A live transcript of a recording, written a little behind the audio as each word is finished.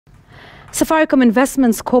Safaricom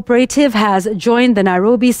Investments Corporative has joined the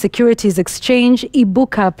Nairobi Securities Exchange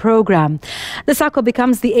Ibuka program. The SACCO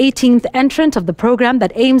becomes the 18th entrant of the program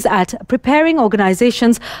that aims at preparing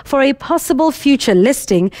organizations for a possible future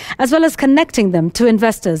listing, as well as connecting them to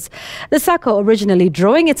investors. The SACCO, originally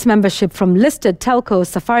drawing its membership from listed telco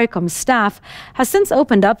Safaricom staff, has since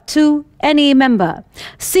opened up to any member.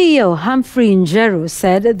 CEO Humphrey Njeru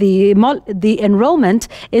said the enrollment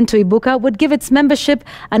into Ibuka would give its membership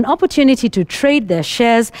an opportunity to trade their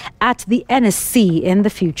shares at the NSC in the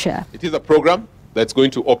future. It is a program that's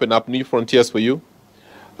going to open up new frontiers for you,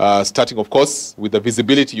 starting, of course, with the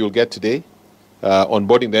visibility you'll get today.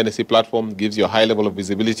 Onboarding the NSC platform gives you a high level of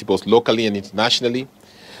visibility both locally and internationally.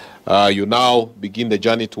 You now begin the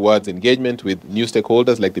journey towards engagement with new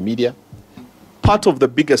stakeholders like the media. Part of the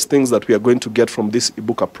biggest things that we are going to get from this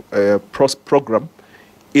Ibuka program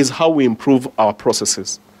is how we improve our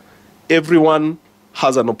processes. Everyone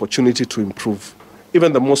has an opportunity to improve.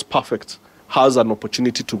 Even the most perfect has an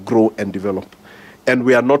opportunity to grow and develop. And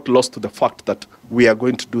we are not lost to the fact that we are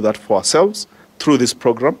going to do that for ourselves through this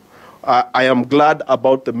program. I am glad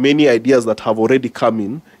about the many ideas that have already come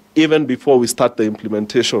in, even before we start the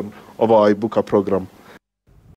implementation of our Ibuka program.